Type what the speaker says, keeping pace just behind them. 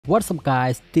What's up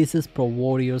guys, this is Pro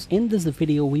Warriors. In this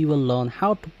video we will learn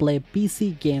how to play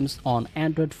PC games on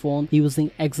Android phone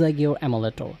using ExaGear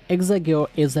emulator. ExaGear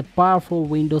is a powerful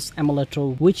Windows emulator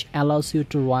which allows you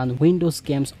to run Windows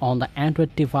games on the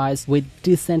Android device with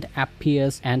decent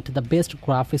FPS and the best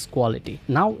graphics quality.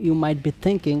 Now you might be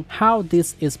thinking how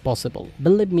this is possible.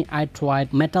 Believe me, I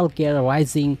tried Metal Gear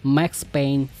Rising, Max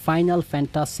Payne, Final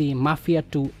Fantasy, Mafia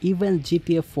 2, even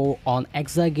GTA 4 on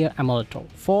ExaGear emulator.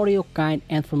 For your kind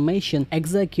information,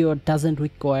 ExaGear doesn't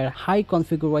require high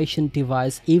configuration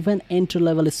device. Even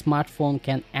entry-level smartphone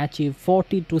can achieve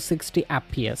 40 to 60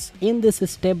 FPS. In this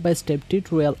step-by-step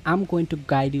tutorial, I'm going to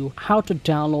guide you how to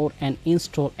download and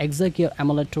install ExaGear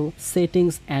emulator,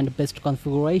 settings and best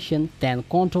configuration, then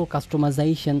control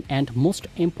customization, and most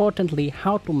importantly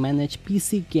how to manage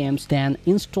PC games, then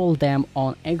install them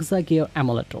on ExaGear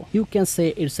emulator. You can say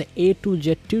it's a A to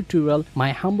Z tutorial.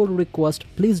 My humble request,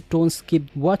 please don't skip,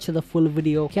 watch the full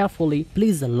video carefully.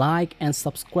 Please like and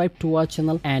subscribe to our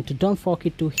channel and don't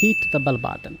forget to hit the bell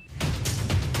button.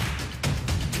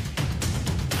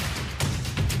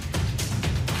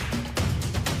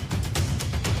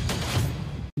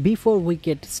 Before we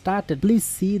get started, please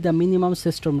see the minimum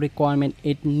system requirement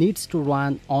it needs to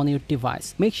run on your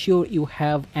device. Make sure you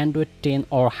have Android 10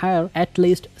 or higher, at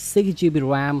least 6GB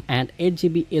RAM and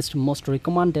 8GB is most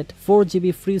recommended,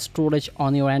 4GB free storage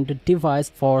on your Android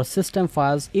device for system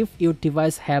files. If your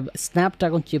device have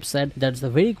Snapdragon chipset, that's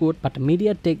very good, but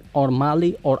MediaTek or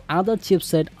Mali or other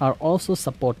chipset are also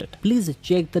supported. Please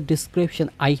check the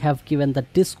description. I have given the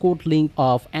Discord link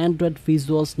of Android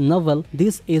Visuals Novel.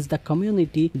 This is the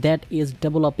community that is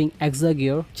developing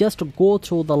ExaGear. Just go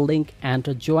through the link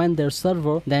and join their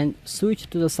server, then switch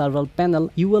to the server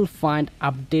panel. You will find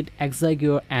update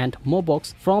ExaGear and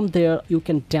Mobox. From there you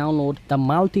can download the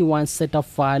multi-wine setup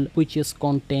file which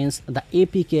contains the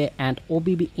APK and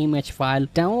OBB image file.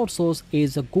 Download source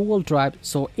is a Google Drive,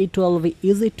 so it will be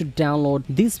easy to download.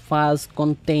 These files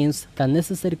contains the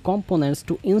necessary components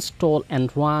to install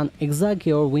and run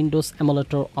ExaGear Windows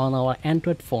emulator on our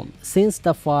Android phone. Since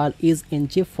the file is in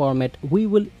zip format, we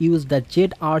will use the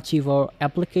ZArchiver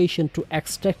application to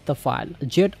extract the file.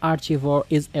 ZArchiver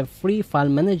is a free file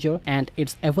manager and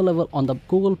it's available on the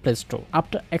Google Play Store.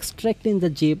 After extracting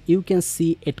the zip, you can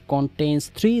see it contains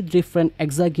 3 different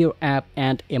ExaGear app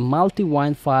and a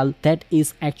multi-wine file that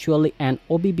is actually an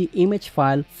OBB image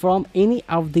file. From any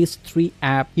of these 3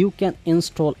 apps, you can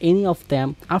install any of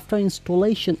them. After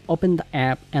installation, open the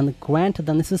app and grant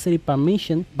the necessary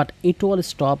permission, but it will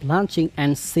stop launching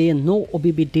and say no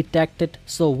OBB detected,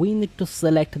 so we need to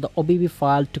select the OBB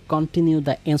file to continue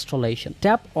the installation.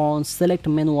 Tap on select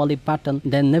manually button,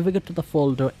 then navigate to the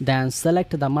folder, then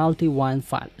select the multi-wine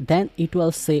file. Then it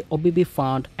will say OBB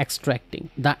found, extracting.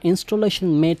 The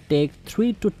installation may take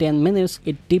 3 to 10 minutes,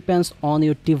 it depends on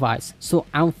your device, so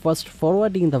I'm first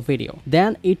forwarding the video.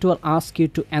 Then it will ask you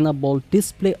to enable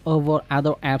display over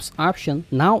other apps option.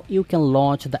 Now you can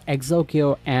launch the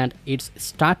ExaGear and it's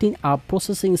starting up.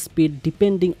 Processing speed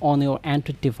depending on your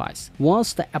Android device.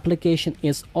 Once the application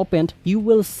is opened, you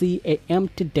will see an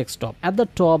empty desktop. At the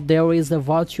top there is a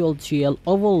virtual GL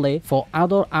overlay. For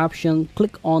other options,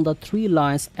 click on the 3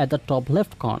 lines at the top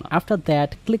left corner. After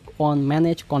that, click on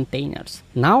manage containers.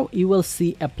 Now you will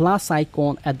see a plus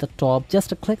icon at the top.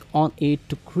 Just click on it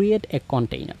to create a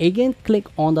container. Again, click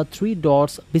on the 3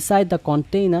 dots beside the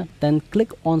container, then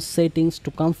click on settings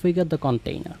to configure the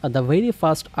container. The very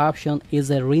first option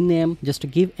is a rename. Just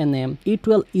give a name. It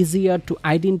will easier to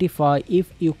identify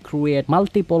if you create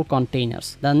multiple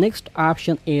containers. The next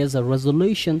option is a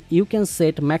resolution. You can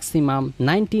set maximum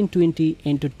 1920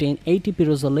 into 1080p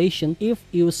resolution. If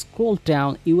you scroll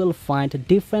down, you will find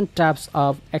different types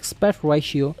of aspect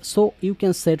ratio, so you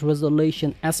can set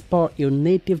resolution as per your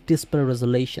native display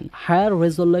resolution. Higher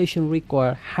resolution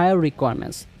require higher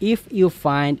requirements. If you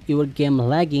find your game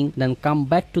lagging, then come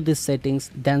back to the settings,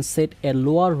 then set a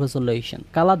lower resolution.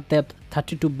 Color depth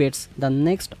 32 bits. The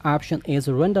next option is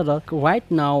renderer. Right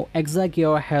now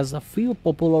ExaGear has a few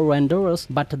popular renderers,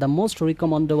 but the most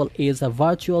recommendable is a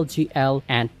Virtual GL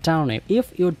and Turnip.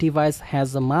 If your device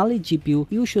has a Mali GPU,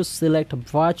 you should select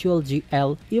Virtual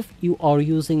GL. If you are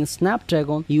using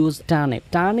Snapdragon, use Turnip.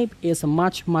 Turnip is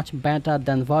much better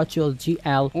than Virtual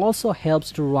GL, also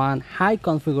helps to run high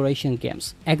configuration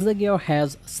games. ExaGear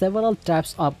has several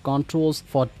types of controls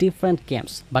for different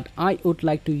games, but I would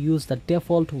like to use the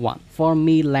default one. for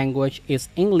me language is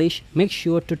English, make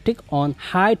sure to tick on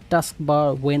hide taskbar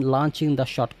when launching the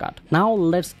shortcut. Now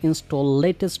let's install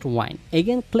latest wine.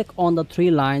 Again click on the three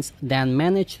lines, then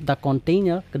manage the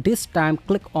container. This time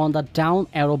click on the down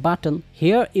arrow button.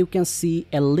 Here you can see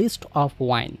a list of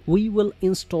wine. We will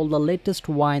install the latest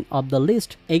wine of the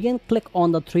list. Again click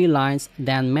on the three lines,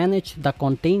 then manage the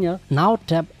container. Now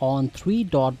tap on three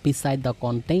dot beside the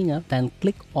container, then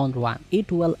click on run.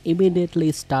 It will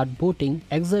immediately start booting.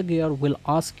 ExaGear will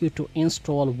ask you to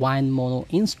install wine mono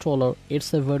installer.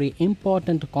 It's a very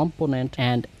important component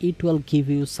and it will give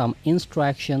you some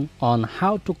instruction on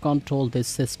how to control this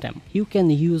system. You can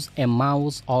use a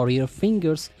mouse or your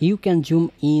fingers. You can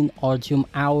zoom in or zoom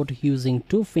out using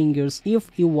two fingers.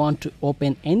 If you want to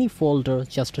open any folder,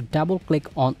 just double click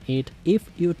on it. If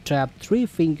you tap three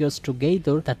fingers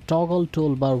together, the toggle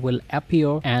toolbar will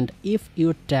appear, and if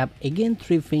you tap again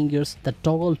three fingers, the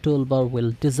toggle toolbar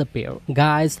will disappear.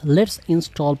 Guys, let's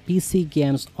install PC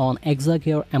games on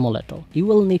ExaGear emulator. You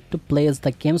will need to place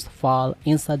the games file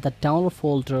inside the download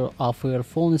folder of your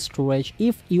phone storage.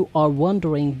 If you are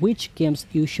wondering which games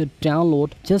you should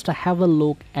download, just have a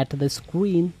look at the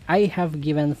screen. I have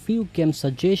given few game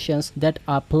suggestions that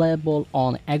are playable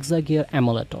on ExaGear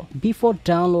emulator. Before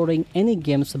downloading any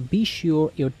games, be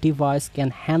sure your device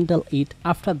can handle it.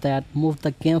 After that, move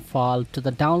the game file to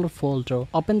the download folder,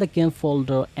 open the game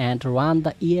folder and run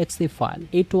the exe file.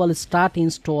 It will start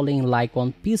installing like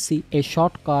on PC. A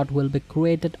shortcut will be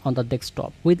created on the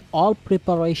desktop. With all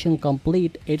preparation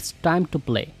complete, it's time to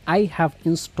play. I have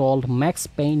installed Max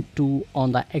Payne 2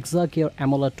 on the ExaGear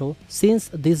emulator. Since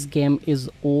this game is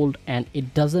old and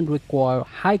it doesn't require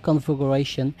high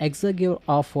configuration, ExaGear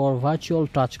offers virtual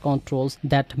touch controls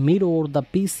that mirror the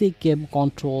PC game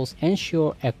controls,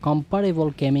 ensure a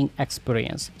comparable gaming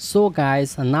experience. So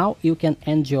guys, now you can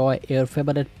enjoy your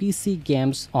favorite PC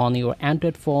games on your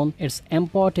Android phone. It's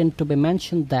important to be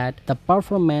mentioned that the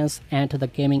performance and the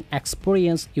gaming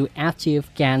experience you achieve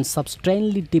can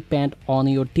substantially depend on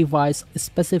your device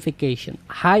specification.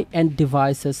 High-end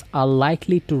devices are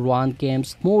likely to run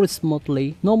games more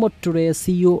smoothly. No more today.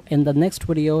 See you in the next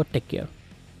video. Take care.